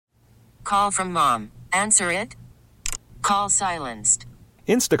call from mom. Answer it. Call silenced.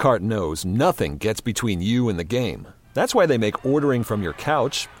 Instacart knows nothing gets between you and the game. That's why they make ordering from your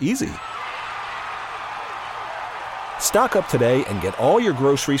couch easy. Stock up today and get all your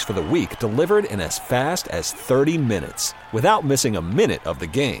groceries for the week delivered in as fast as 30 minutes without missing a minute of the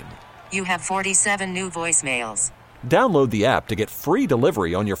game. You have 47 new voicemails. Download the app to get free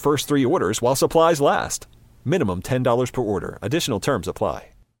delivery on your first 3 orders while supplies last. Minimum $10 per order. Additional terms apply.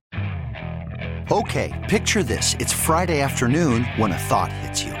 Okay, picture this. It's Friday afternoon when a thought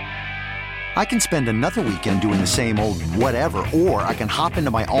hits you. I can spend another weekend doing the same old whatever, or I can hop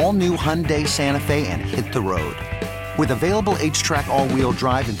into my all-new Hyundai Santa Fe and hit the road. With available H-Track all-wheel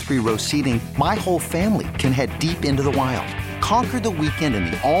drive and 3-row seating, my whole family can head deep into the wild. Conquer the weekend in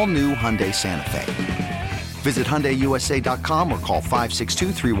the all-new Hyundai Santa Fe. Visit HyundaiUSA.com or call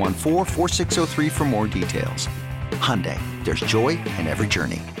 562-314-4603 for more details. Hyundai, there's joy in every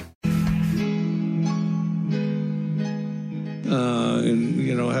journey.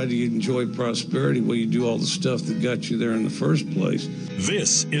 How do you enjoy prosperity? Well, you do all the stuff that got you there in the first place.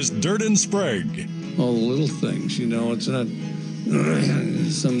 This is Dirt and Sprague. All the little things, it's not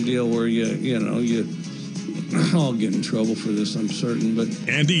some deal where I'll get in trouble for this, I'm certain, but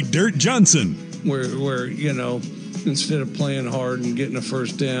Andy Dirt Johnson. Where instead of playing hard and getting a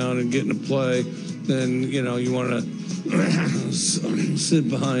first down and getting a play, then, you want to sit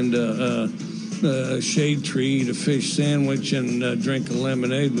behind a shade tree, eat a fish sandwich, and drink a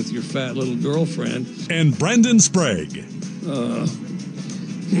lemonade with your fat little girlfriend. And Brendan Sprague.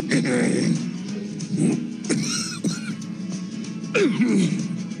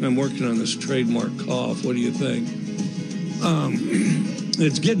 I'm working on this trademark cough. What do you think?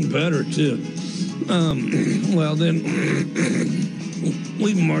 It's getting better, too. Well, then,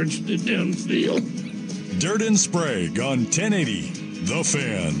 we marched it downfield. Dirt and Sprague on 1080 The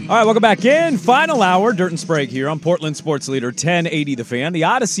Fan. All right, welcome back in. Final hour, Dirt and Sprague here on Portland Sports Leader 1080 The Fan. The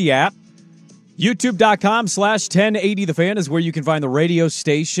Odyssey app, youtube.com/1080 The Fan is where you can find the radio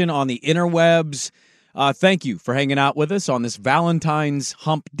station on the interwebs. Thank you for hanging out with us on this Valentine's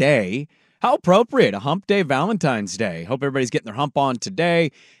hump day. How appropriate, a hump day, Valentine's Day. Hope everybody's getting their hump on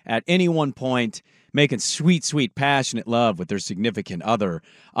today at any one point, making sweet, sweet, passionate love with their significant other.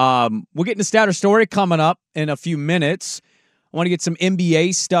 We'll get into stat or story coming up in a few minutes. I want to get some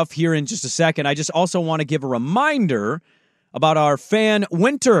NBA stuff here in just a second. I just also want to give a reminder about our Fan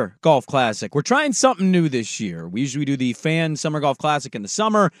Winter Golf Classic. We're trying something new this year. We usually do the Fan Summer Golf Classic in the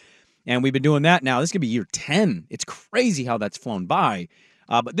summer, and we've been doing that now. This is going to be year 10. It's crazy how that's flown by.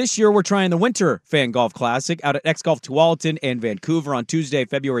 But this year, we're trying the Winter Fan Golf Classic out at X Golf Tualatin and Vancouver on Tuesday,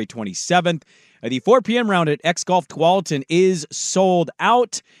 February 27th. The 4 p.m. round at X Golf Tualatin is sold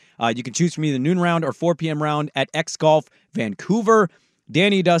out. You can choose from either the noon round or 4 p.m. round at X Golf Vancouver.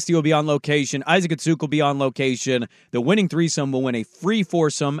 Danny Dusty will be on location. Isaac Atsuk will be on location. The winning threesome will win a free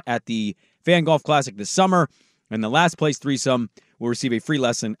foursome at the Fan Golf Classic this summer. And the last place threesome will receive a free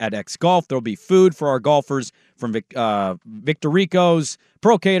lesson at X Golf. There will be food for our golfers from Victor Rico's,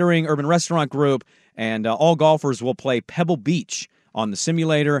 Pro Catering, Urban Restaurant Group, and all golfers will play Pebble Beach on the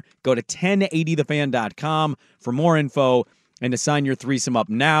simulator. Go to 1080thefan.com for more info and to sign your threesome up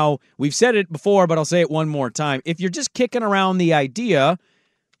now. We've said it before, but I'll say it one more time. If you're just kicking around the idea,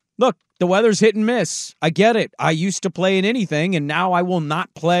 look, the weather's hit and miss. I get it. I used to play in anything, and now I will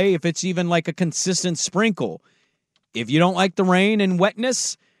not play if it's even like a consistent sprinkle. If you don't like the rain and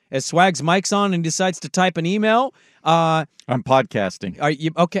wetness, as Swag's mic's on and decides to type an email, I'm podcasting. Are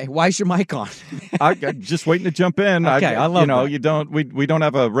you okay? Why is your mic on? I'm just waiting to jump in. Okay, I love that. We don't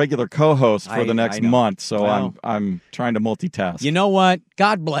have a regular co-host for the next month, so well, I'm trying to multitask. You know what?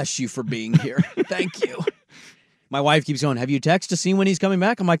 God bless you for being here. Thank you. My wife keeps going, have you texted to see when he's coming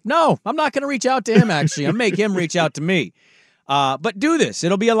back? I'm like, no, I'm not going to reach out to him, actually. I'll make him reach out to me. But do this.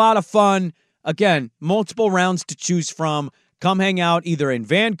 It'll be a lot of fun. Again, multiple rounds to choose from. Come hang out either in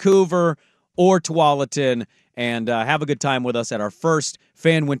Vancouver or Tualatin and have a good time with us at our first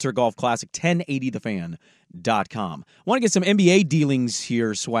Fan Winter Golf Classic, 1080thefan.com. I want to get some NBA dealings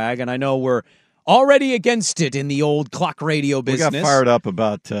here, Swag, and I know we're already against it in the old clock radio business. We got fired up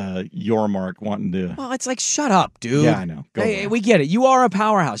about Yormark wanting to... Well, it's like, shut up, dude. Yeah, I know. Hey, we get it. You are a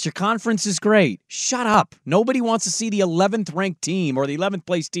powerhouse. Your conference is great. Shut up. Nobody wants to see the 11th ranked team or the 11th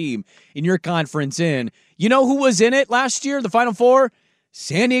place team in your conference in. You know who was in it last year, the Final Four?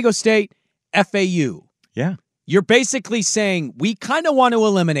 San Diego State, FAU. Yeah. You're basically saying we kind of want to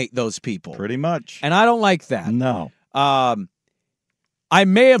eliminate those people. Pretty much. And I don't like that. No. I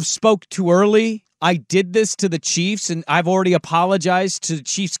may have spoke too early. I did this to the Chiefs, and I've already apologized to the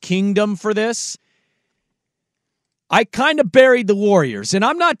Chiefs Kingdom for this. I kind of buried the Warriors, and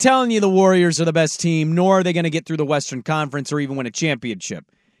I'm not telling you the Warriors are the best team, nor are they going to get through the Western Conference or even win a championship.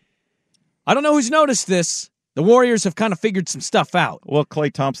 I don't know who's noticed this. The Warriors have kind of figured some stuff out. Well,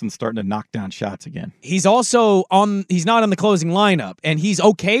 Klay Thompson's starting to knock down shots again. He's also he's not on the closing lineup, and he's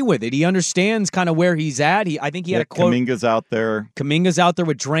okay with it. He understands kind of where he's at. I think he had a quote. Kuminga's out there. Kuminga's out there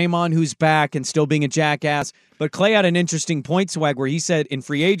with Draymond, who's back and still being a jackass. But Klay had an interesting point, Swag, where he said in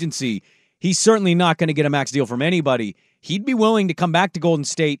free agency, he's certainly not going to get a max deal from anybody. He'd be willing to come back to Golden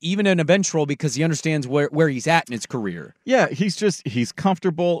State, even in a bench role, because he understands where he's at in his career. Yeah, he's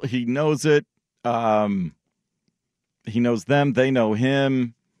comfortable. He knows it. He knows them. They know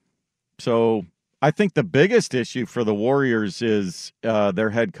him. So I think the biggest issue for the Warriors is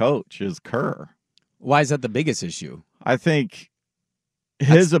their head coach, is Kerr. Why is that the biggest issue? I think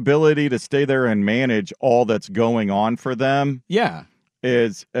his ability to stay there and manage all that's going on for them. Yeah.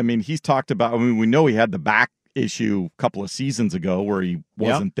 He's talked about, we know he had the back issue a couple of seasons ago where he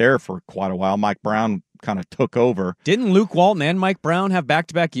wasn't there for quite a while. Mike Brown kind of took over. Didn't Luke Walton and Mike Brown have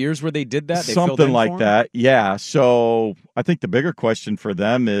back-to-back years where they did that? Something like that, yeah. So I think the bigger question for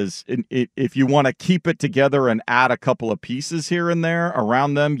them is if you want to keep it together and add a couple of pieces here and there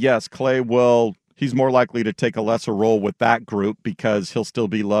around them, yes, Klay he's more likely to take a lesser role with that group because he'll still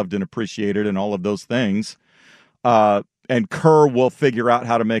be loved and appreciated and all of those things. And Kerr will figure out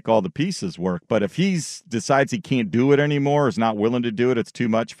how to make all the pieces work. But if he decides he can't do it anymore, is not willing to do it, it's too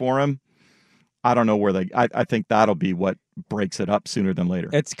much for him, I don't know where I think that'll be what breaks it up sooner than later.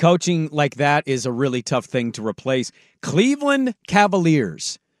 It's coaching like that is a really tough thing to replace. Cleveland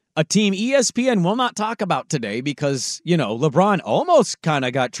Cavaliers, a team ESPN will not talk about today because, LeBron almost kind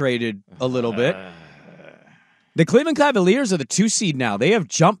of got traded a little bit. The Cleveland Cavaliers are the 2 seed now. They have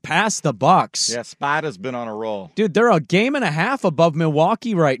jumped past the Bucks. Yeah, Spad has been on a roll. Dude, they're a game and a half above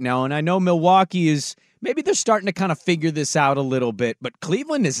Milwaukee right now, and I know Milwaukee is maybe they're starting to kind of figure this out a little bit, but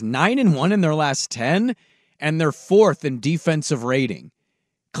Cleveland is 9-1 in their last 10, and they're 4th in defensive rating.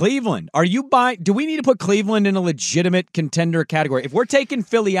 Cleveland, do we need to put Cleveland in a legitimate contender category? If we're taking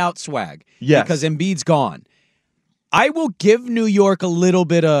Philly out, Swag, yes, because Embiid's gone, I will give New York a little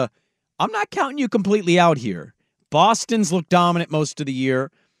bit of, I'm not counting you completely out here. Boston's looked dominant most of the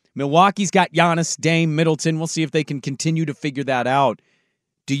year. Milwaukee's got Giannis, Dame, Middleton. We'll see if they can continue to figure that out.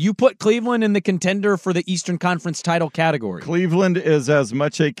 Do you put Cleveland in the contender for the Eastern Conference title category? Cleveland is as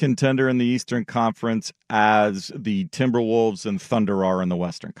much a contender in the Eastern Conference as the Timberwolves and Thunder are in the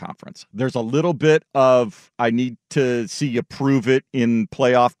Western Conference. There's a little bit of, I need to see you prove it in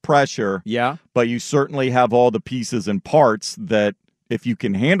playoff pressure. Yeah. But you certainly have all the pieces and parts that if you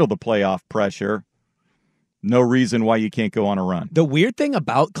can handle the playoff pressure, no reason why you can't go on a run. The weird thing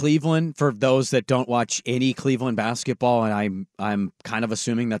about Cleveland, for those that don't watch any Cleveland basketball, and I'm kind of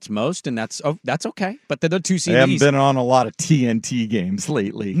assuming that's most, and that's okay. But they're the 2 seed. They haven't been on a lot of TNT games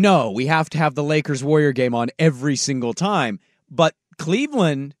lately. No, we have to have the Lakers-Warrior game on every single time. But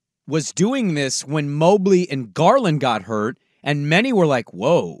Cleveland was doing this when Mobley and Garland got hurt, and many were like,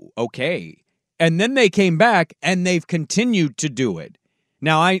 whoa, okay. And then they came back, and they've continued to do it.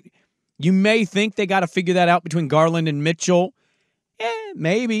 Now, you may think they got to figure that out between Garland and Mitchell.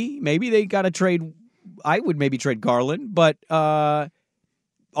 Maybe they got to trade. I would maybe trade Garland. But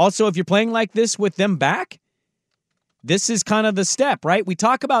also, if you're playing like this with them back, this is kind of the step, right? We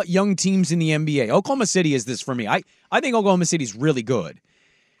talk about young teams in the NBA. Oklahoma City is this for me. I think Oklahoma City's really good.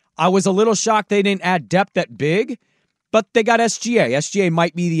 I was a little shocked they didn't add depth that big, but they got SGA. SGA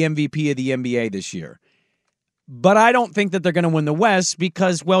might be the MVP of the NBA this year. But I don't think that they're going to win the West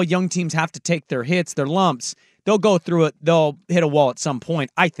because, young teams have to take their hits, their lumps. They'll go through it. They'll hit a wall at some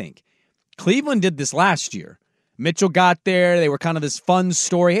point, I think. Cleveland did this last year. Mitchell got there. They were kind of this fun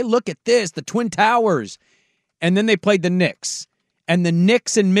story. Hey, look at this, the Twin Towers. And then they played the Knicks. And the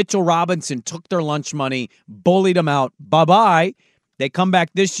Knicks and Mitchell Robinson took their lunch money, bullied them out. Bye-bye. They come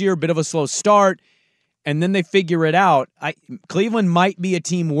back this year, a bit of a slow start, and then they figure it out. Cleveland might be a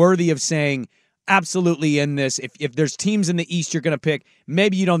team worthy of saying, absolutely in this. If there's teams in the East you're going to pick,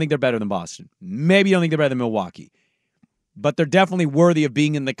 maybe you don't think they're better than Boston. Maybe you don't think they're better than Milwaukee. But they're definitely worthy of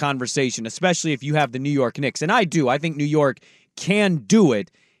being in the conversation, especially if you have the New York Knicks. And I do. I think New York can do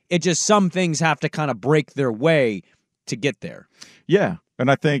it. It just some things have to kind of break their way to get there. Yeah. And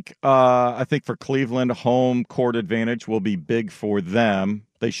I think for Cleveland, home court advantage will be big for them.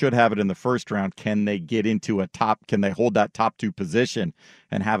 They should have it in the first round. Can they get into can they hold that top 2 position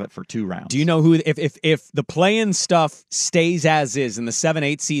and have it for 2 rounds? Do you know who, if the play-in stuff stays as is and the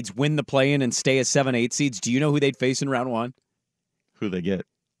 7-8 seeds win the play-in and stay as 7-8 seeds, do you know who they'd face in round 1? Who they get?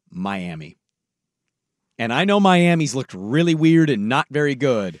 Miami. And I know Miami's looked really weird and not very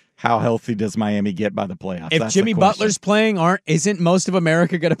good. how healthy does Miami get by the playoffs? If That's Jimmy the question. Butler's playing, isn't most of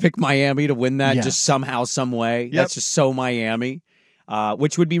America going to pick Miami to win that Yeah. just somehow, some way? Yep. That's just so Miami,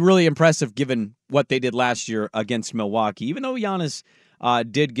 which would be really impressive given what they did last year against Milwaukee, even though Giannis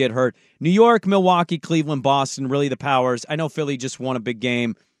did get hurt. New York, Milwaukee, Cleveland, Boston, really the powers. I know Philly just won a big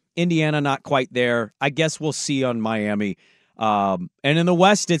game. Indiana not quite there. I guess we'll see on Miami. And in the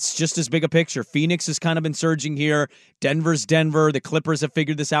West, it's just as big a picture. Phoenix has kind of been surging here. Denver's Denver. The Clippers have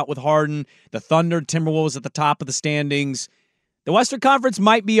figured this out with Harden. The Thunder, Timberwolves at the top of the standings. The Western Conference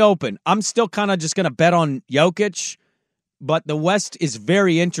might be open. I'm still kind of just going to bet on Jokic, but the West is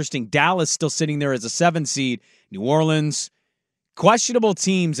very interesting. Dallas still sitting there as a 7 seed. New Orleans, questionable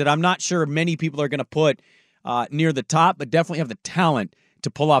teams that I'm not sure many people are going to put near the top, but definitely have the talent to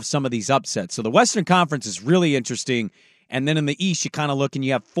pull off some of these upsets. So the Western Conference is really interesting. And then in the East, you kind of look and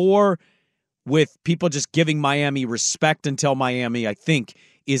you have 4 with people just giving Miami respect until Miami, I think,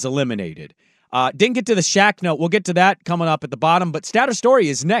 is eliminated. Didn't get to the Shaq note. We'll get to that coming up at the bottom. But Stat or Story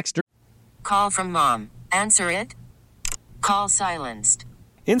is next. Call from mom. Answer it. Call silenced.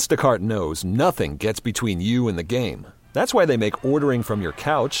 Instacart knows nothing gets between you and the game. That's why they make ordering from your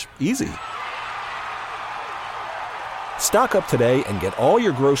couch easy. Stock up today and get all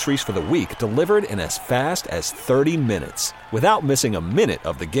your groceries for the week delivered in as fast as 30 minutes without missing a minute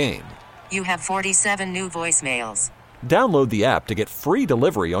of the game. You have 47 new voicemails. Download the app to get free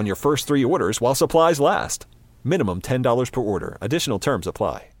delivery on your first 3 orders while supplies last. Minimum $10 per order. Additional terms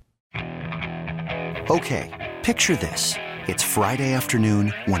apply. Okay, picture this. It's Friday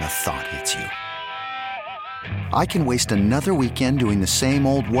afternoon when a thought hits you. I can waste another weekend doing the same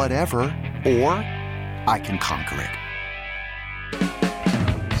old whatever, or I can conquer it.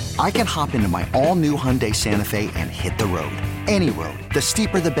 I can hop into my all-new Hyundai Santa Fe and hit the road. Any road. The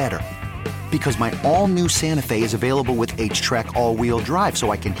steeper, the better. Because my all-new Santa Fe is available with H-Track all-wheel drive,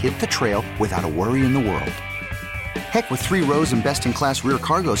 so I can hit the trail without a worry in the world. Heck, with 3 rows and best-in-class rear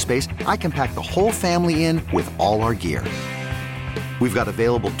cargo space, I can pack the whole family in with all our gear. We've got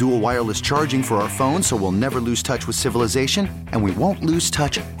available dual wireless charging for our phones, so we'll never lose touch with civilization, and we won't lose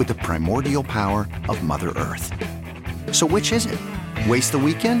touch with the primordial power of Mother Earth. So which is it? Waste the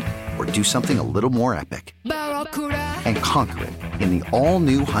weekend or do something a little more epic? And conquer it in the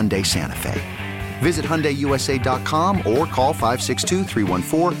all-new Hyundai Santa Fe. Visit HyundaiUSA.com or call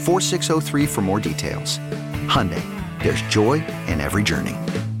 562-314-4603 for more details. Hyundai, there's joy in every journey.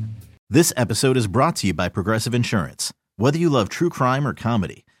 This episode is brought to you by Progressive Insurance. Whether you love true crime or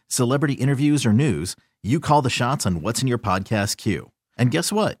comedy, celebrity interviews or news, you call the shots on what's in your podcast queue. And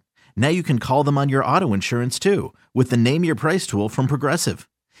guess what? Now you can call them on your auto insurance too with the Name Your Price tool from Progressive.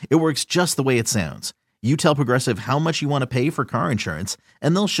 It works just the way it sounds. You tell Progressive how much you want to pay for car insurance,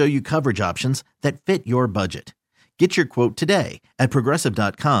 and they'll show you coverage options that fit your budget. Get your quote today at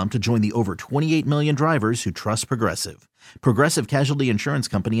Progressive.com to join the over 28 million drivers who trust Progressive. Progressive Casualty Insurance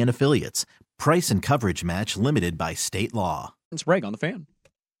Company and Affiliates. Price and coverage match limited by state law. Sprague on the Fan.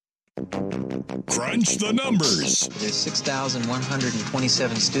 Crunch the numbers. There's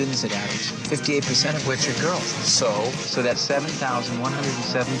 6,127 students at Adams, 58% of which are girls. So that's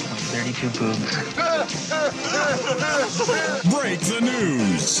 7,107.32 boobs. Break the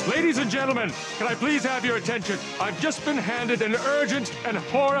news. Ladies and gentlemen, can I please have your attention? I've just been handed an urgent and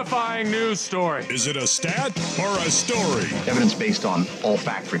horrifying news story. Is it a stat or a story? Evidence based on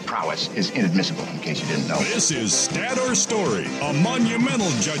olfactory prowess is inadmissible, in case you didn't know. This is Stat or Story, a monumental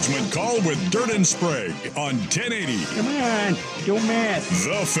judgment call with Dirt and Sprague on 1080. Come on, do math.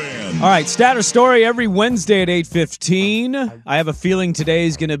 The Fan. All right, Stat or Story every Wednesday at 8:15. I have a feeling today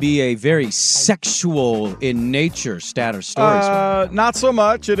is going to be a very sexual in nature Stat or Story. Not so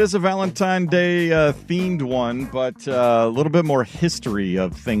much. It is a Valentine Day themed one, but a little bit more history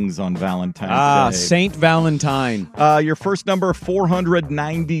of things on Valentine's Day. Saint Valentine. Your first number,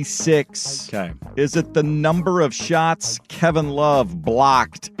 496. Okay. Is it the number of shots Kevin Love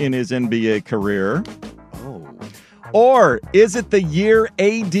blocked in his NBA career? Oh. Or is it the year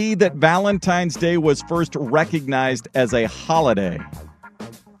AD that Valentine's Day was first recognized as a holiday?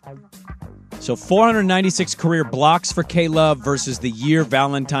 So 496 career blocks for K-Love versus the year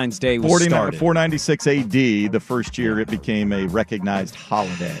Valentine's Day was started. 496 AD, the first year it became a recognized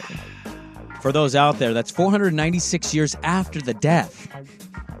holiday. For those out there, that's 496 years after the death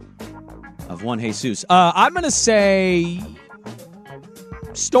of one Jesus. I'm going to say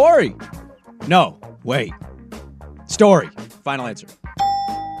story. No, wait. Story. Final answer.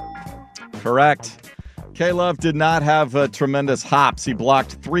 Correct. K-Love did not have tremendous hops. He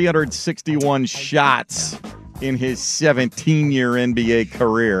blocked 361 shots in his 17-year NBA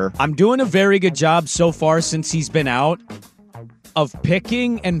career. I'm doing a very good job so far since he's been out. of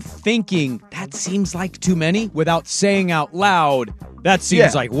picking and thinking, that seems like too many, without saying out loud, that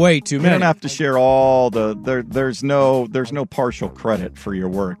seems like way too many. You don't have to share all the there's no partial credit for your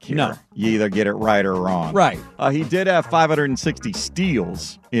work here. No. You either get it right or wrong. Right. He did have 560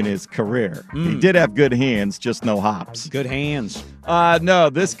 steals in his career. He did have good hands, just no hops. Good hands.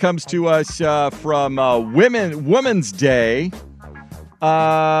 No, this comes to us from Women's Day.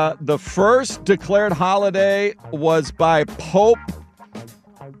 The first declared holiday was by Pope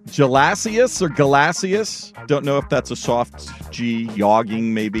Gelasius or Galasius. Don't know if that's a soft G,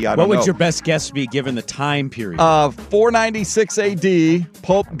 yogging maybe. I don't know. What would your best guess be given the time period? 496 AD,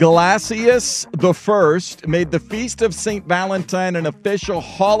 Pope Gelasius I made the Feast of St. Valentine an official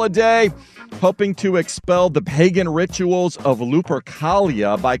holiday, hoping to expel the pagan rituals of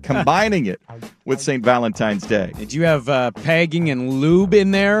Lupercalia by combining it with St. Valentine's Day. Did you have pegging and lube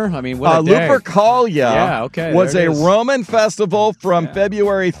in there? I mean, what a day. Lupercalia was a is. Roman festival from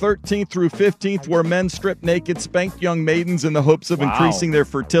February 13th through 15th where men stripped naked, spanked young maidens in the hopes of increasing their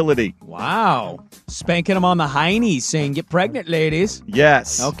fertility. Wow. Spanking them on the heinies, saying, get pregnant, ladies.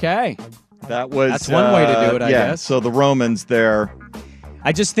 Yes. Okay. That's one way to do it, I guess. So the Romans there.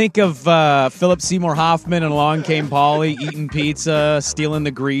 I just think of Philip Seymour Hoffman and Along Came Polly eating pizza, stealing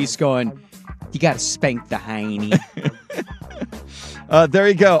the grease, going, you got to spank the hiney. There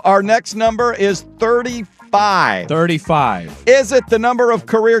you go. Our next number is 35. 35. Is it the number of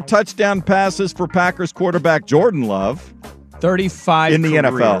career touchdown passes for Packers quarterback Jordan Love? 35 in the career.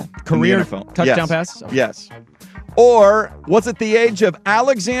 NFL. Career in the NFL. touchdown passes? Okay. Yes. Or was it the age of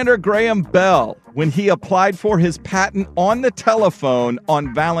Alexander Graham Bell when he applied for his patent on the telephone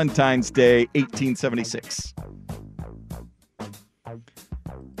on Valentine's Day, 1876?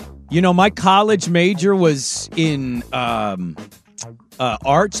 You know, my college major was in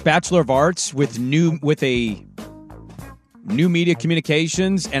arts, Bachelor of Arts with new media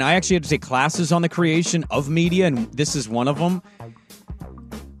communications, and I actually had to take classes on the creation of media, and this is one of them.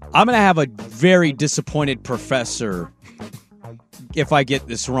 I'm going to have a very disappointed professor if I get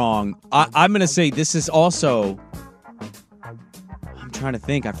this wrong. I'm going to say this is also... I'm trying to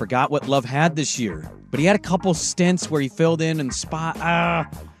think. I forgot what Love had this year, but he had a couple stints where he filled in and spot...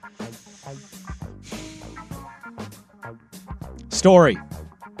 Story.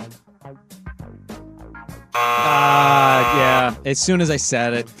 Yeah. As soon as I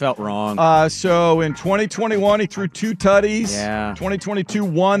said it, felt wrong. So in 2021, he threw 2 tutties. Yeah. 2022,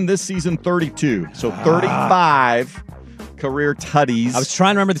 1. This season, 32. So 35 career tutties. I was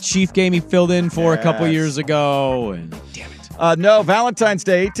trying to remember the Chief game he filled in for a couple years ago, and damn it. No, Valentine's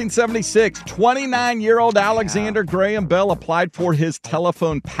Day, 1876. 29-year-old Alexander Graham Bell applied for his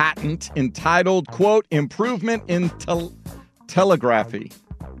telephone patent entitled, quote, Improvement in Telegraphy.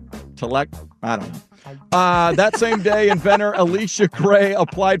 I don't know. That same day, inventor Elisha Gray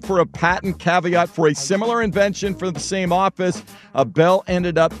applied for a patent caveat for a similar invention for the same office. Bell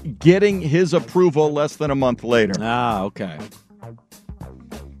ended up getting his approval less than a month later. Okay.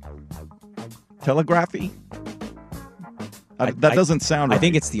 Telegraphy? That doesn't sound right. I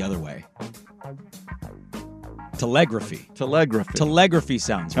think it's the other way. Telegraphy. Telegraphy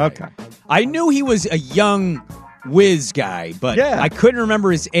sounds right. Okay. I knew he was a young whiz guy, but I couldn't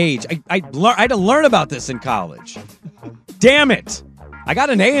remember his age. I had to learn about this in college. Damn it. I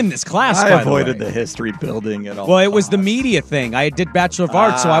got an A in this class, I by avoided the way. the history building at all. Well, it was the media thing. I did Bachelor of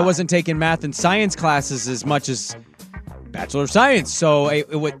Arts, so I wasn't taking math and science classes as much as Bachelor of Science. So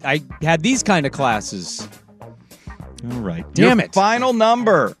I had these kind of classes. All right. Damn Your it. Final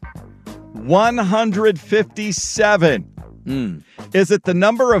number, 157. Is it the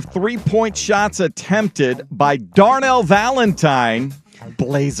number of three-point shots attempted by Darnell Valentine,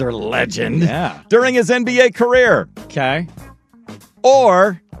 Blazer legend, during his NBA career? Okay.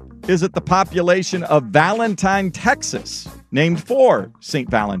 Or is it the population of Valentine, Texas, named for St.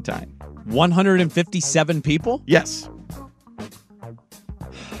 Valentine? 157 people? Yes.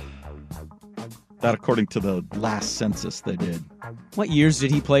 That according to the last census they did. What years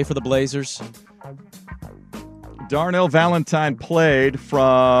did he play for the Blazers? Darnell Valentine played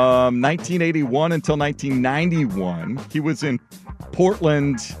from 1981 until 1991. He was in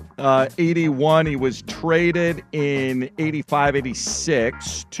Portland 81. He was traded in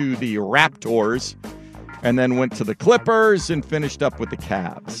 85-86 to the Raptors and then went to the Clippers and finished up with the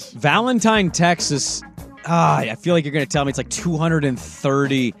Cavs. Valentine, Texas. I feel like you're going to tell me it's like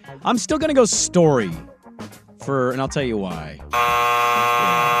 230. I'm still going to go Story and I'll tell you why.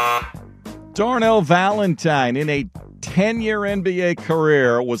 Darnell Valentine, in a 10-year NBA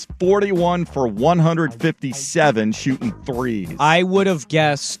career, was 41 for 157 shooting threes. I would have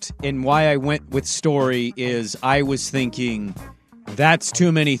guessed, and why I went with Story is I was thinking That's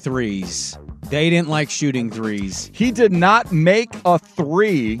too many threes. They didn't like shooting threes. He did not make one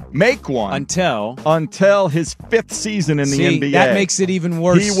until his 5th season in the NBA. That makes it even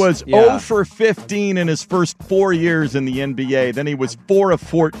worse. He was 0 for 15 in his first 4 years in the NBA. Then he was 4 of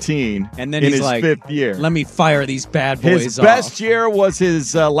 14 and then in he's his like, 5th year. Let me fire these bad boys His off. best year was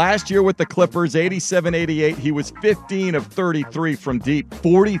his last year with the Clippers, 87-88. He was 15 of 33 from deep,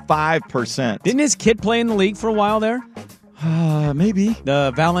 45%. Didn't his kid play in the league for a while there? Maybe.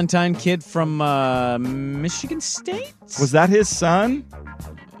 The Valentine kid from Michigan State? Was that his son?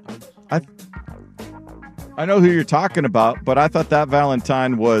 I know who you're talking about, but I thought that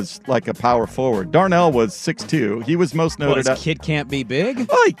Valentine was like a power forward. Darnell was 6'2". He was most noted. His kid can't be big?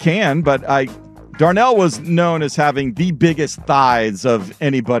 Well, he can, but Darnell was known as having the biggest thighs of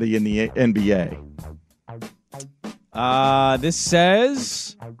anybody in the NBA. This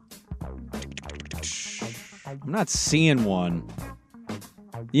says... I'm not seeing one.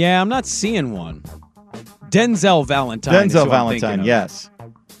 Yeah, I'm not seeing one. Denzel Valentine. Denzel Valentine, yes.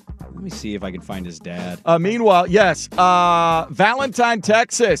 Let me see if I can find his dad. Meanwhile, yes, Valentine,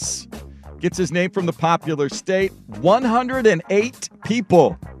 Texas gets his name from the popular state. 108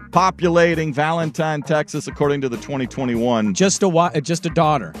 people populating Valentine, Texas, according to the 2021. Just a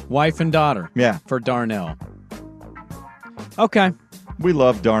daughter, wife and daughter. Yeah, for Darnell. Okay, we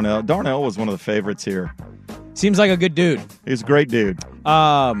love Darnell. Darnell was one of the favorites here. Seems like a good dude. He's a great dude.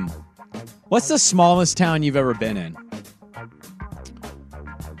 What's the smallest town you've ever been in?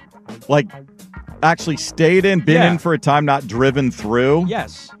 Like, actually stayed in, been in for a time, not driven through?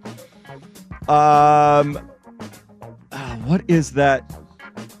 Yes. What is that?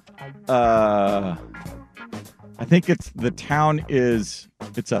 I think it's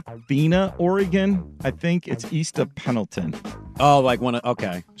Athena, Oregon. I think it's east of Pendleton. Oh,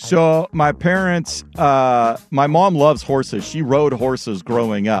 okay. So my parents, my mom loves horses. She rode horses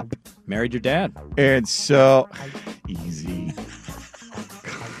growing up. Married your dad. And so, easy.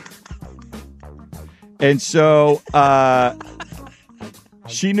 And so,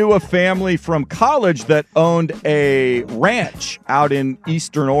 she knew a family from college that owned a ranch out in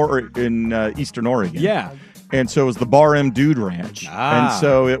Eastern Oregon. Yeah. And so it was the Bar M Dude Ranch. And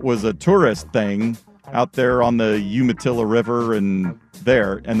so it was a tourist thing out there on the Umatilla River and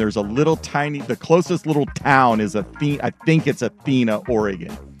there. And there's a little the closest little town is I think it's Athena,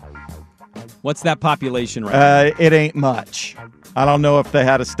 Oregon. What's that population right now? It ain't much. I don't know if they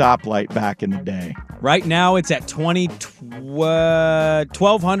had a stoplight back in the day. Right now it's at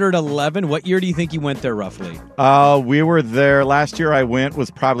 1,211. What year do you think you went there roughly? We were there. Last year I went was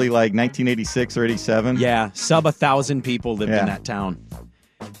probably like 1986 or 87. Yeah, sub 1,000 people lived in that town.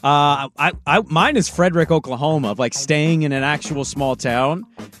 Mine is Frederick, Oklahoma, like staying in an actual small town.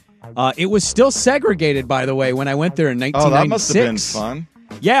 It was still segregated, by the way, when I went there in 1996. Oh, that must have been fun.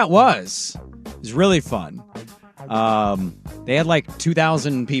 Yeah, it was. It was really fun. They had like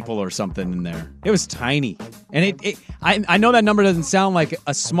 2,000 people or something in there. It was tiny. And I know that number doesn't sound like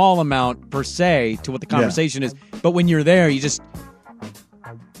a small amount per se to what the conversation is, but when you're there, it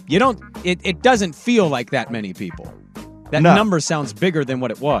doesn't feel like that many people. That number sounds bigger than what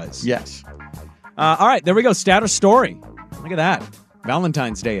it was. Yes. All right, there we go. Stat or story. Look at that.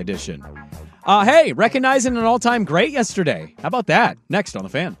 Valentine's Day edition. Hey, recognizing an all-time great yesterday. How about that? Next on The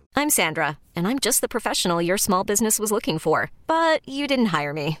Fan. I'm Sandra, and I'm just the professional your small business was looking for. But you didn't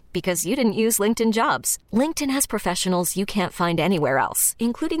hire me because you didn't use LinkedIn Jobs. LinkedIn has professionals you can't find anywhere else,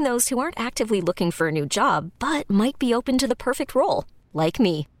 including those who aren't actively looking for a new job, but might be open to the perfect role, like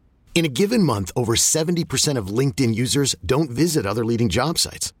me. In a given month, over 70% of LinkedIn users don't visit other leading job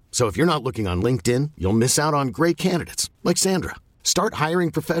sites. So if you're not looking on LinkedIn, you'll miss out on great candidates like Sandra. Start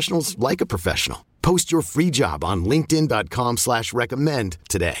hiring professionals like a professional. Post your free job on linkedin.com/recommend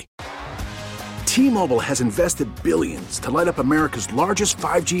today. T-Mobile has invested billions to light up America's largest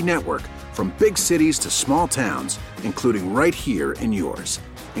 5G network, from big cities to small towns, including right here in yours.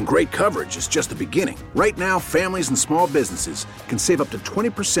 And great coverage is just the beginning. Right now, families and small businesses can save up to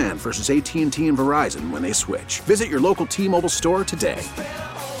 20% versus AT&T and Verizon when they switch. Visit your local T-Mobile store today.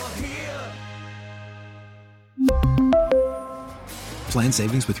 Plan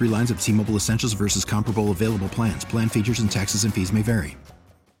savings with 3 lines of T-Mobile Essentials versus comparable available plans. Plan features and taxes and fees may vary.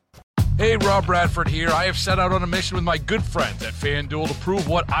 Hey, Rob Bradford here. I have set out on a mission with my good friends at FanDuel to prove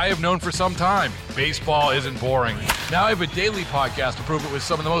what I have known for some time. Baseball isn't boring. Now I have a daily podcast to prove it with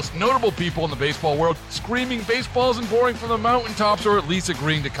some of the most notable people in the baseball world, screaming baseball isn't boring from the mountaintops, or at least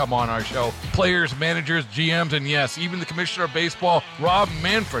agreeing to come on our show. Players, managers, GMs, and yes, even the commissioner of baseball, Rob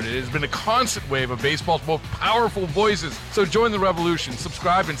Manfred. It has been a constant wave of baseball's most powerful voices. So join the revolution.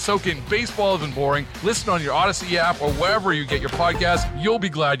 Subscribe and soak in Baseball Isn't Boring. Listen on your Odyssey app or wherever you get your podcast. You'll be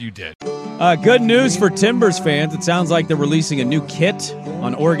glad you did. Good news for Timbers fans. It sounds like they're releasing a new kit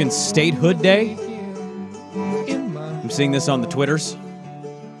on Oregon Statehood Day. I'm seeing this on the Twitters.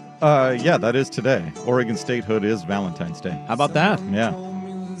 Yeah, that is today. Oregon Statehood is Valentine's Day. How about that? Yeah.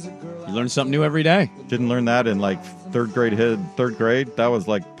 You learn something new every day. Didn't learn that in like third grade. That was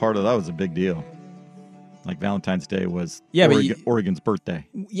like that was a big deal. Like Valentine's Day was Oregon's birthday.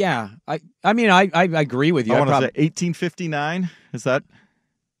 Yeah. I mean, I agree with you. I want to say 1859. Is that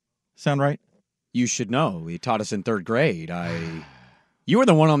sound right? You should know. You taught us in third grade. You were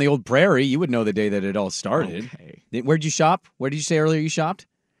the one on the old prairie. You would know the day that it all started. Okay. Where'd you shop? Where did you say earlier you shopped?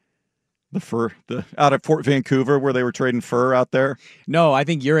 Out at Fort Vancouver, where they were trading fur out there. No, I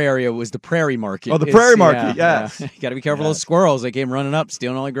think your area was the Prairie Market. Oh, the Prairie Market, yes. Yeah. Got to be careful of those squirrels. They came running up,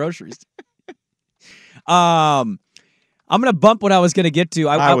 stealing all the groceries. I'm going to bump what I was going to get to.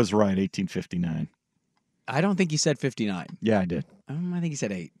 I was right, 1859. I don't think you said 59. Yeah, I did. I think you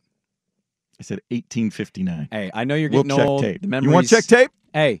said 8. I said 1859. Hey, I know you're getting check old. Tape. The memories... You want to check tape?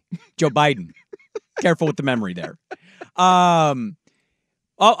 Hey, Joe Biden. Careful with the memory there. I'll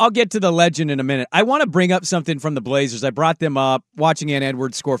get to the legend in a minute. I want to bring up something from the Blazers. I brought them up. Watching Ann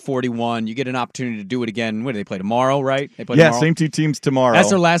Edwards score 41. You get an opportunity to do it again. What do they play tomorrow, right? They play tomorrow? Same two teams tomorrow.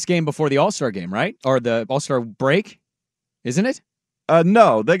 That's their last game before the All-Star game, right? Or the All-Star break, isn't it?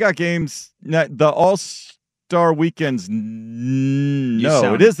 No, they got games. The All-Star weekends.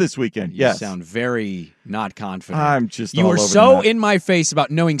 No, it is this weekend. You sound very not confident. I'm just. You were so in my face about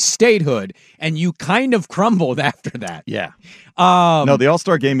knowing statehood, and you kind of crumbled after that. Yeah. No, the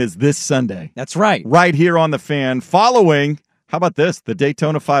All-Star game is this Sunday. That's right. Right here on the Fan. Following, how about this? The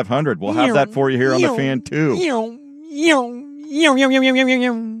Daytona 500. We'll have that for you here on the Fan too.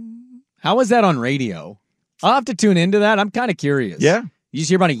 How was that on radio? I'll have to tune into that. I'm kind of curious. Yeah. You just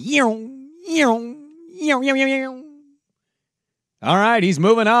hear about All right, he's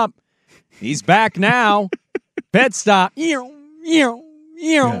moving up. He's back now. Pit stop.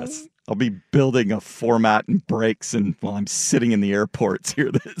 Yes. I'll be building a format and breaks while I'm sitting in the airports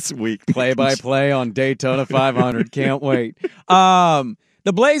here this week. Play-by-play on Daytona 500. Can't wait. The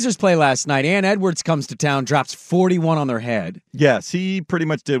Blazers play last night. Ann Edwards comes to town, drops 41 on their head. Yes, he pretty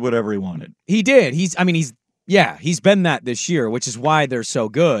much did whatever he wanted. He did. He's been that this year, which is why they're so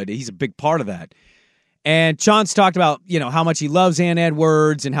good. He's a big part of that. And Chauncey talked about, how much he loves Ann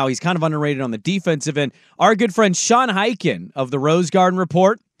Edwards and how he's kind of underrated on the defensive end. Our good friend Sean Hyken of the Rose Garden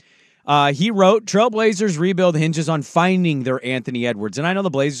Report, he wrote, Trailblazers rebuild hinges on finding their Anthony Edwards. And I know the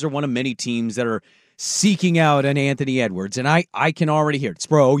Blazers are one of many teams that are seeking out an Anthony Edwards. And I can already hear it.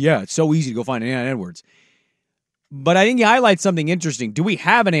 It's so easy to go find an Ann Edwards. But I think he highlights something interesting. Do we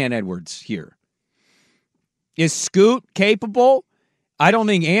have an Ann Edwards here? Is Scoot capable? I don't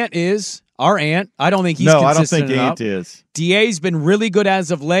think Ant is. Our Ant. I don't think he's consistent enough. I don't think Ant is. DA's been really good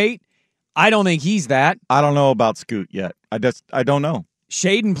as of late. I don't think he's that. I don't know about Scoot yet. I don't know.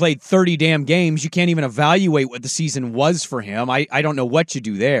 Shaden played 30 damn games. You can't even evaluate what the season was for him. I don't know what you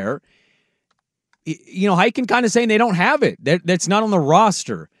do there. Hyken kind of saying they don't have it. That's not on the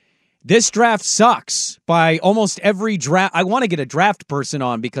roster. This draft sucks by almost every draft. I want to get a draft person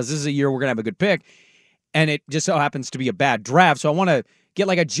on because this is a year we're going to have a good pick, and it just so happens to be a bad draft. So I want to get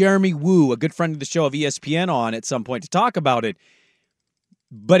like a Jeremy Wu, a good friend of the show of ESPN, on at some point to talk about it.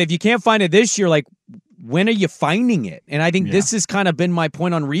 But if you can't find it this year, like, when are you finding it? And I think this has kind of been my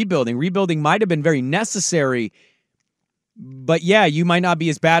point on rebuilding. Rebuilding might have been very necessary, but you might not be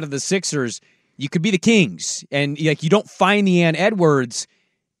as bad as the Sixers. You could be the Kings, and you don't find the Ann Edwards.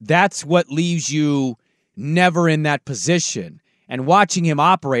 That's what leaves you never in that position. And watching him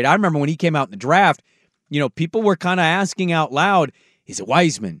operate, I remember when he came out in the draft, people were kind of asking out loud, is it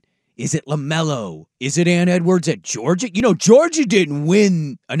Wiseman? Is it LaMelo? Is it Ann Edwards at Georgia? Georgia didn't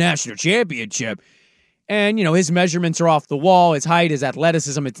win a national championship. And, his measurements are off the wall. His height, his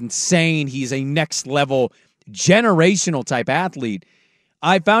athleticism, it's insane. He's a next-level, generational type athlete.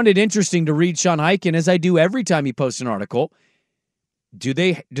 I found it interesting to read Sean Hyken, as I do every time he posts an article. Do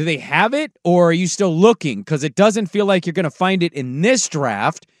they have it, or are you still looking? Because it doesn't feel like you're going to find it in this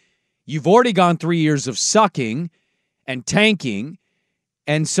draft. You've already gone 3 years of sucking and tanking.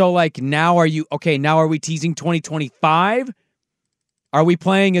 And so, now are we teasing 2025? Are we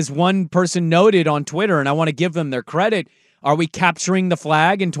playing, as one person noted on Twitter, and I want to give them their credit, are we capturing the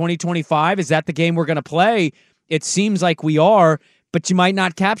flag in 2025? Is that the game we're going to play? It seems like we are, but you might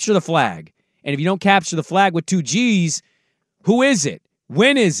not capture the flag. And if you don't capture the flag with 2 Gs, who is it?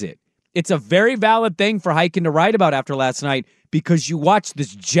 When is it? It's a very valid thing for Heiken to write about after last night, because you watched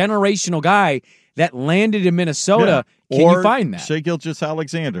this generational guy that landed in Minnesota. Yeah. Can you find that? Shai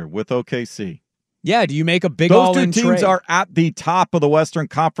Gilgeous-Alexander with OKC. Yeah, do you make a big Those all-in two teams trade? are at the top of the Western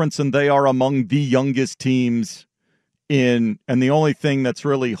Conference, and they are among the youngest teams in. And the only thing that's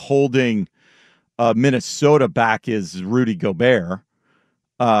really holding Minnesota back is Rudy Gobert.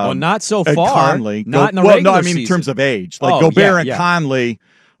 Well, not so far. Conley. Not in the regular I mean, in terms of age. Like Gobert and Conley.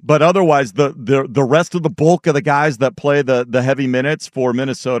 But otherwise, the rest of the bulk of the guys that play the heavy minutes for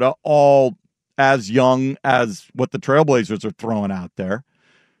Minnesota, all as young as what the Trailblazers are throwing out there.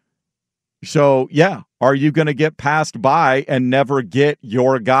 So, yeah, are you going to get passed by and never get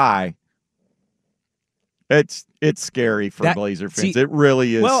your guy? It's scary for Blazer fans. It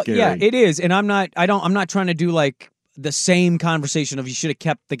really is scary. Yeah, it is. And I'm not trying to do like the same conversation of you should have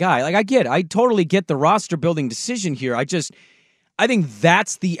kept the guy. Like, I totally get the roster building decision here. I think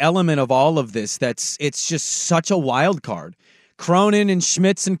that's the element of all of this. It's just such a wild card. Cronin and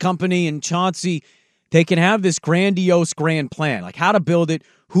Schmitz and company and Chauncey, they can have this grandiose grand plan, like how to build it,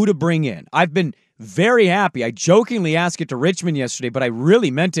 who to bring in. I've been very happy. I jokingly asked it to Richmond yesterday, but I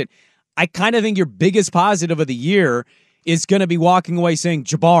really meant it. I kind of think your biggest positive of the year is going to be walking away saying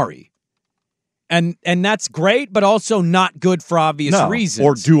Jabari. And that's great, but also not good for obvious reasons.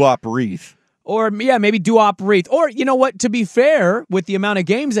 Or Duop Reith. Or, yeah, maybe Duop Reith. Or, you know what, to be fair, with the amount of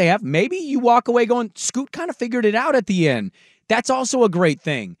games they have, maybe you walk away going, Scoot kind of figured it out at the end. That's also a great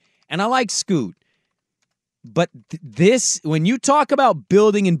thing. And I like Scoot. But this, when you talk about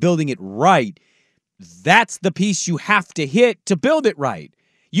building and building it right, that's the piece you have to hit to build it right.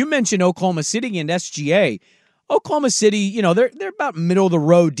 You mentioned Oklahoma City and SGA. Oklahoma City, they're about middle of the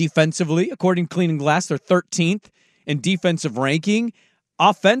road defensively. According to Cleaning Glass, they're 13th in defensive ranking.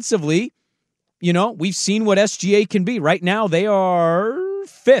 Offensively, we've seen what SGA can be. Right now, they are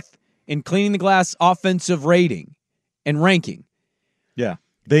 5th in Cleaning the Glass offensive rating and ranking. Yeah,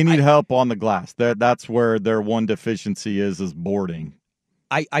 they need help on the glass. That's where their one deficiency is boarding.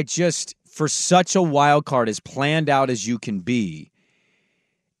 I just, for such a wild card as planned out as you can be,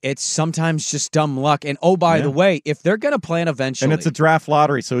 it's sometimes just dumb luck. And, by the way, if they're going to plan eventually. And it's a draft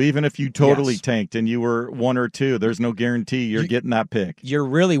lottery, so even if you totally tanked and you were 1 or 2, there's no guarantee you're getting that pick. You're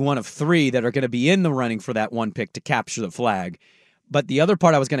really one of 3 that are going to be in the running for that one pick to capture the flag. But the other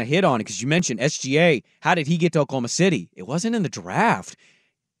part I was going to hit on, because you mentioned SGA, how did he get to Oklahoma City? It wasn't in the draft.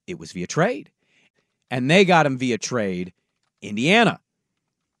 It was via trade. And they got him via trade. Indiana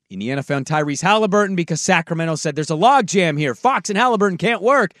found Tyrese Halliburton because Sacramento said, there's a logjam here. Fox and Halliburton can't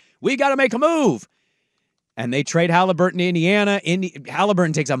work. We got to make a move. And they trade Halliburton to Indiana.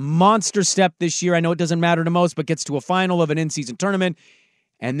 Halliburton takes a monster step this year. I know it doesn't matter to most, but gets to a final of an in-season tournament.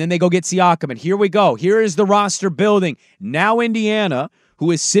 And then they go get Siakam. And here we go. Here is the roster building. Now Indiana,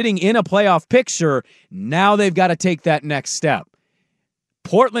 who is sitting in a playoff picture, now they've got to take that next step.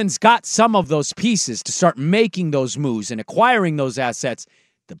 Portland's got some of those pieces to start making those moves and acquiring those assets.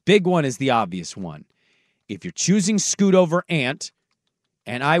 The big one is the obvious one. If you're choosing Scoot over Ant,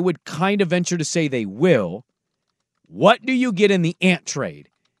 and I would kind of venture to say they will, what do you get in the Ant trade?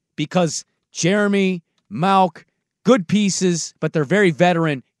 Because Jeremy, Malk, good pieces, but they're very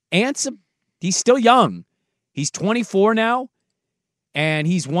veteran. Ant's, he's still young. He's 24 now, and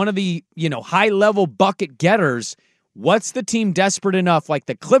he's one of the, high-level bucket getters. What's the team desperate enough, like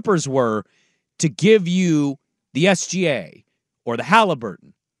the Clippers were, to give you the SGA or the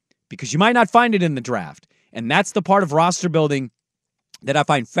Halliburton? Because you might not find it in the draft. And that's the part of roster building that I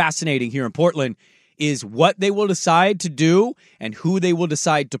find fascinating here in Portland, is what they will decide to do and who they will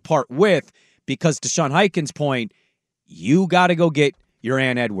decide to part with. Because to Sean Heiken's point, you got to go get your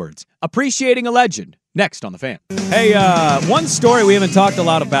Ant Edwards. Appreciating a legend. Next on The Fan. Hey, one story we haven't talked a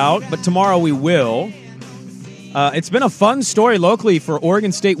lot about, but tomorrow we will. It's been a fun story locally for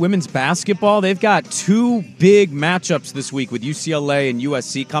Oregon State women's basketball. They've got 2 big matchups this week with UCLA and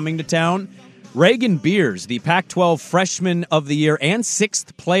USC coming to town. Reagan Beers, the Pac-12 Freshman of the Year and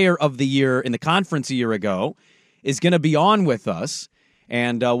 6th Player of the Year in the conference a year ago, is going to be on with us.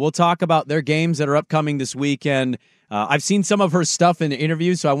 And we'll talk about their games that are upcoming this weekend. I've seen some of her stuff in the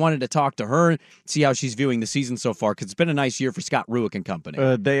interviews, so I wanted to talk to her, see how she's viewing the season so far, because it's been a nice year for Scott Ruick and company.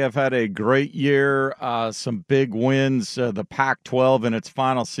 They have had a great year, some big wins. The Pac-12 in its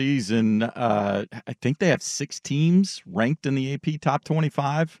final season, I think they have 6 teams ranked in the AP Top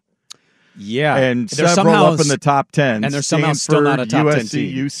 25. Yeah. And they're several up in the top 10. And they're somehow still not a top 10 USC,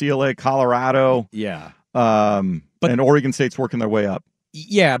 team. UCLA, Colorado. Yeah. And Oregon State's working their way up.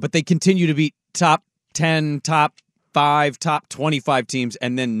 Yeah, but they continue to be top 10, top 5, top 25 teams,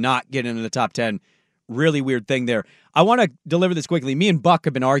 and then not get into the top 10. Really weird thing there. I want to deliver this quickly. Me and Buck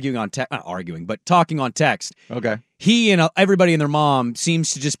have been arguing on not arguing, but talking on text. Okay. He and everybody and their mom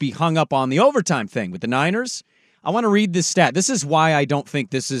seems to just be hung up on the overtime thing with the Niners. I want to read this stat. This is why I don't think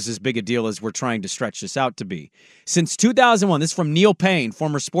this is as big a deal as we're trying to stretch this out to be. Since 2001, this is from Neil Payne,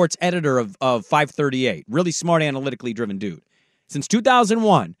 former sports editor of 538. Really smart, analytically driven dude. Since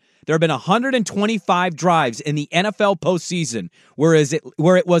 2001, there have been 125 drives in the NFL postseason where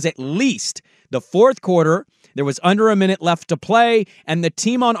it was at least the fourth quarter, there was under a minute left to play, and the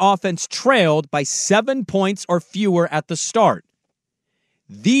team on offense trailed by 7 points or fewer at the start.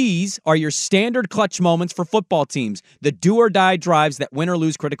 These are your standard clutch moments for football teams, the do-or-die drives that win or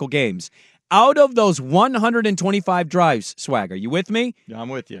lose critical games. Out of those 125 drives, Swag, are you with me? Yeah, I'm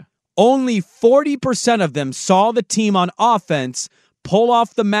with you. Only 40% of them saw the team on offense pull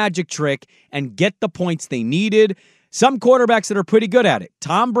off the magic trick and get the points they needed. Some quarterbacks that are pretty good at it.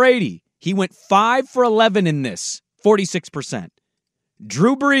 Tom Brady, he went 5 for 11 in this, 46%.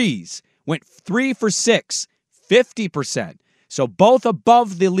 Drew Brees went 3 for 6, 50%. So both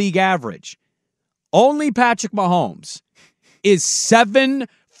above the league average. Only Patrick Mahomes is 7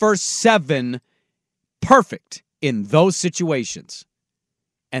 for 7 perfect in those situations.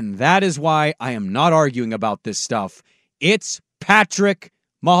 And that is why I am not arguing about this stuff. It's Patrick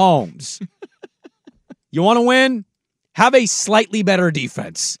Mahomes. You want to win? Have a slightly better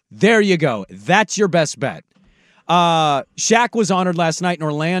defense. There you go. That's your best bet. Shaq was honored last night in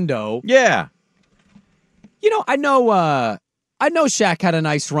Orlando. Yeah. You know, I know Shaq had a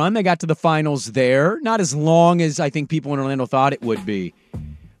nice run. They got to the finals there. Not as long as I think people in Orlando thought it would be.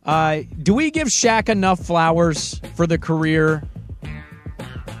 Do we give Shaq enough flowers for the career?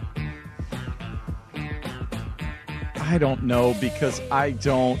 I don't know because I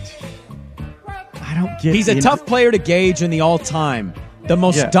don't get. He's a tough player to gauge in the all-time. The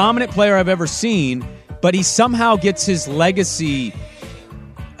most dominant player I've ever seen, but he somehow gets his legacy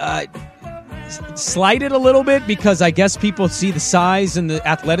slighted a little bit because I guess people see the size and the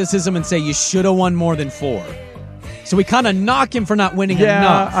athleticism and say you should have won more than 4. So we kind of knock him for not winning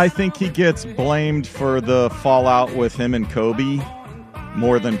enough. Yeah, I think he gets blamed for the fallout with him and Kobe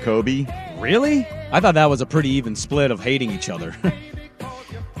more than Kobe. Really? I thought that was a pretty even split of hating each other.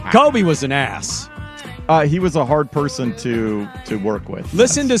 Kobe was an ass. He was a hard person to work with.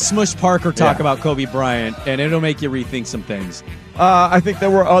 Listen to Smush Parker talk about Kobe Bryant, and it'll make you rethink some things. I think there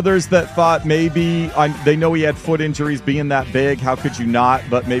were others that thought maybe they know he had foot injuries being that big. How could you not?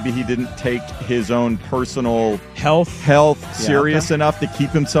 But maybe he didn't take his own personal health serious enough to keep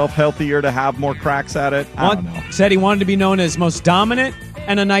himself healthier to have more cracks at it. I don't know. Said he wanted to be known as most dominant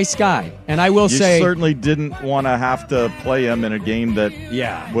and a nice guy. And I will say, you certainly didn't want to have to play him in a game that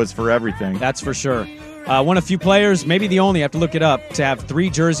was for everything. That's for sure. One of few players, maybe the only, I have to look it up, to have 3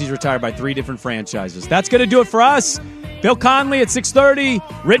 jerseys retired by 3 different franchises. That's going to do it for us. Bill Conley at 6:30,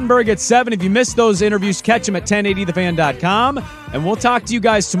 Rittenberg at 7. If you missed those interviews, catch them at 1080thefan.com. And we'll talk to you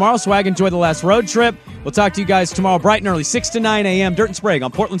guys tomorrow. Swag, enjoy the last road trip. We'll talk to you guys tomorrow bright and early, 6 to 9 a.m. Dirt and Sprague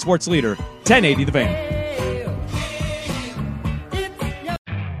on Portland Sports Leader, 1080 The Fan.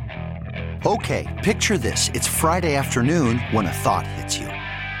 Okay, picture this. It's Friday afternoon when a thought hits you.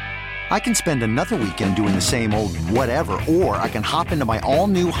 I can spend another weekend doing the same old whatever, or I can hop into my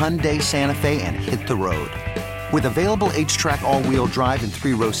all-new Hyundai Santa Fe and hit the road. With available H-Track all-wheel drive and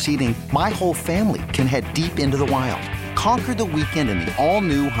 3-row seating, my whole family can head deep into the wild. Conquer the weekend in the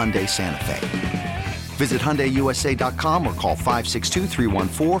all-new Hyundai Santa Fe. Visit HyundaiUSA.com or call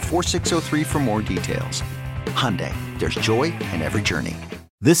 562-314-4603 for more details. Hyundai, there's joy in every journey.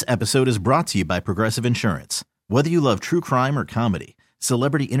 This episode is brought to you by Progressive Insurance. Whether you love true crime or comedy,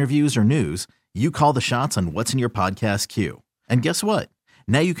 celebrity interviews or news, you call the shots on what's in your podcast queue. And guess what?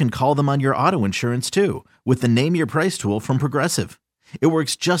 Now you can call them on your auto insurance too with the Name Your Price tool from Progressive. It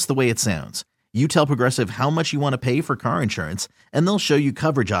works just the way it sounds. You tell Progressive how much you want to pay for car insurance, and they'll show you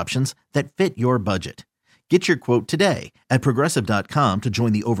coverage options that fit your budget. Get your quote today at Progressive.com to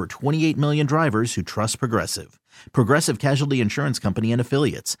join the over 28 million drivers who trust Progressive. Progressive Casualty Insurance Company and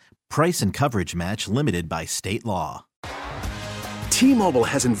Affiliates. Price and coverage match limited by state law. T-Mobile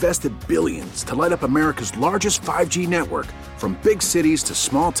has invested billions to light up America's largest 5G network, from big cities to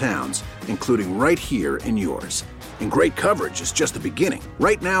small towns, including right here in yours. And great coverage is just the beginning.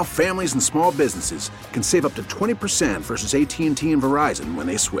 Right now, families and small businesses can save up to 20% versus AT&T and Verizon when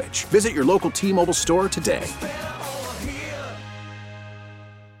they switch. Visit your local T-Mobile store today.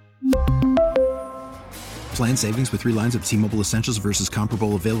 Plan savings with 3 lines of T-Mobile Essentials versus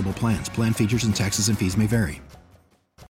comparable available plans. Plan features and taxes and fees may vary.